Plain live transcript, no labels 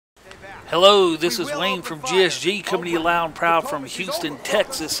Hello, this is Wayne from GSG coming to you loud and proud from Houston,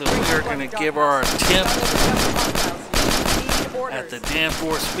 Texas, and we are going to give our attempt at the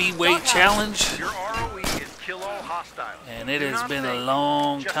Danforth Speedway Challenge. And it has been a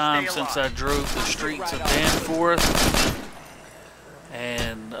long time since I drove the streets of Danforth.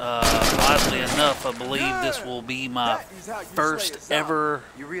 And oddly enough, I believe this will be my first ever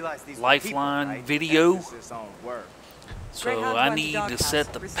Lifeline video. So I need to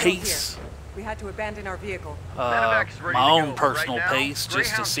set the pace, we had to abandon our vehicle. My own personal pace,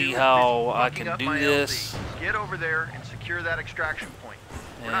 just to see how I can do this. Get over there and secure that extraction point.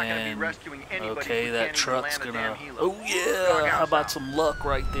 We're not going to be rescuing anybody. Okay, that truck's gonna. Oh yeah! How about some luck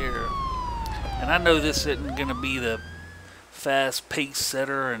right there? And I know this isn't gonna be the fast pace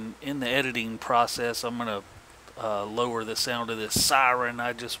setter, and in the editing process, I'm gonna lower the sound of this siren.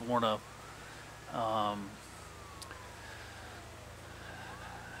 I just want to.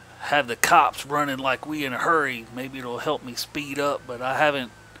 Have the cops running like we in a hurry. Maybe it'll help me speed up, but I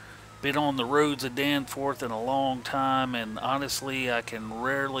haven't been on the roads of Danforth in a long time, and honestly I can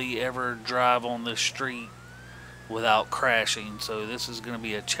rarely ever drive on this street without crashing, so this is going to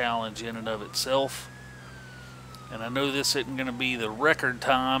be a challenge in and of itself. And I know this isn't going to be the record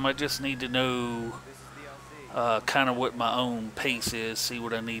time. I just need to know kind of what my own pace is, see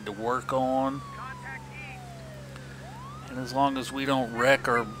what I need to work on. And as long as we don't wreck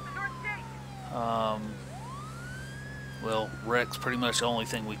or well, wreck's pretty much the only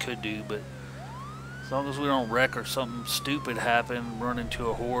thing we could do, but as long as we don't wreck or something stupid happen, run into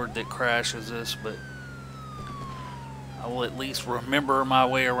a horde that crashes us, but I will at least remember my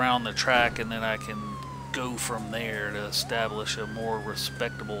way around the track, and then I can go from there to establish a more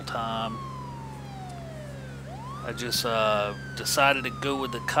respectable time. I just decided to go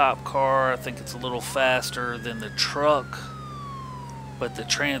with the cop car. I think it's a little faster than the truck, but the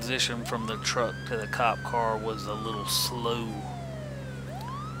transition from the truck to the cop car was a little slow.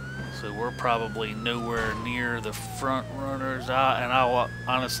 So we're probably nowhere near the front runners.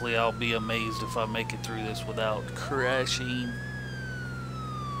 Honestly, I'll be amazed if I make it through this without crashing.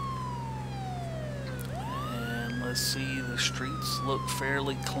 And let's see, the streets look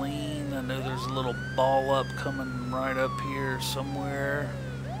fairly clean. I know there's a little ball up coming right up here somewhere.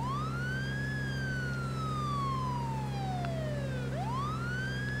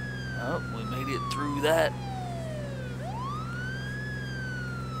 Oh, we made it through that.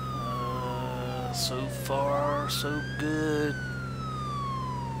 So far, so good.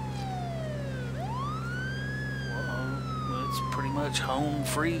 Well, it's pretty much home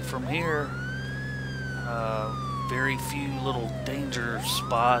free from here. Very few little danger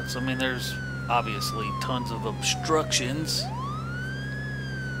spots. I mean, there's obviously tons of obstructions,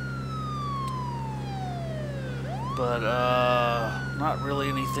 but not really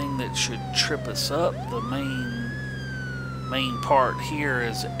anything that should trip us up. The main part here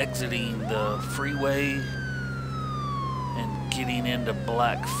is exiting the freeway and getting into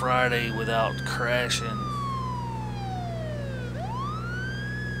Black Friday without crashing.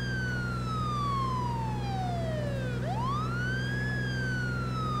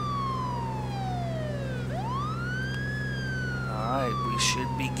 Alright, we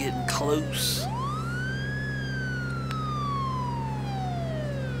should be getting close.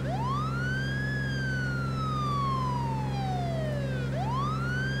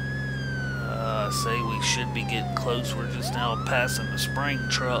 Say we should be getting close. We're just now passing the spring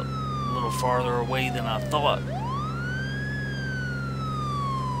truck, a little farther away than I thought.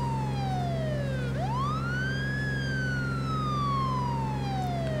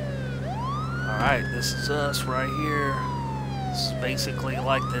 Alright, this is us right here. This is basically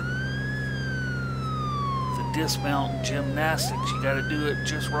like the dismount in gymnastics. You gotta do it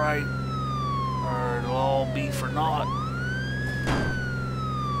just right, or it'll all be for naught.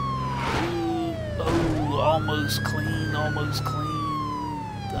 Almost clean,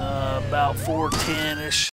 about 410-ish.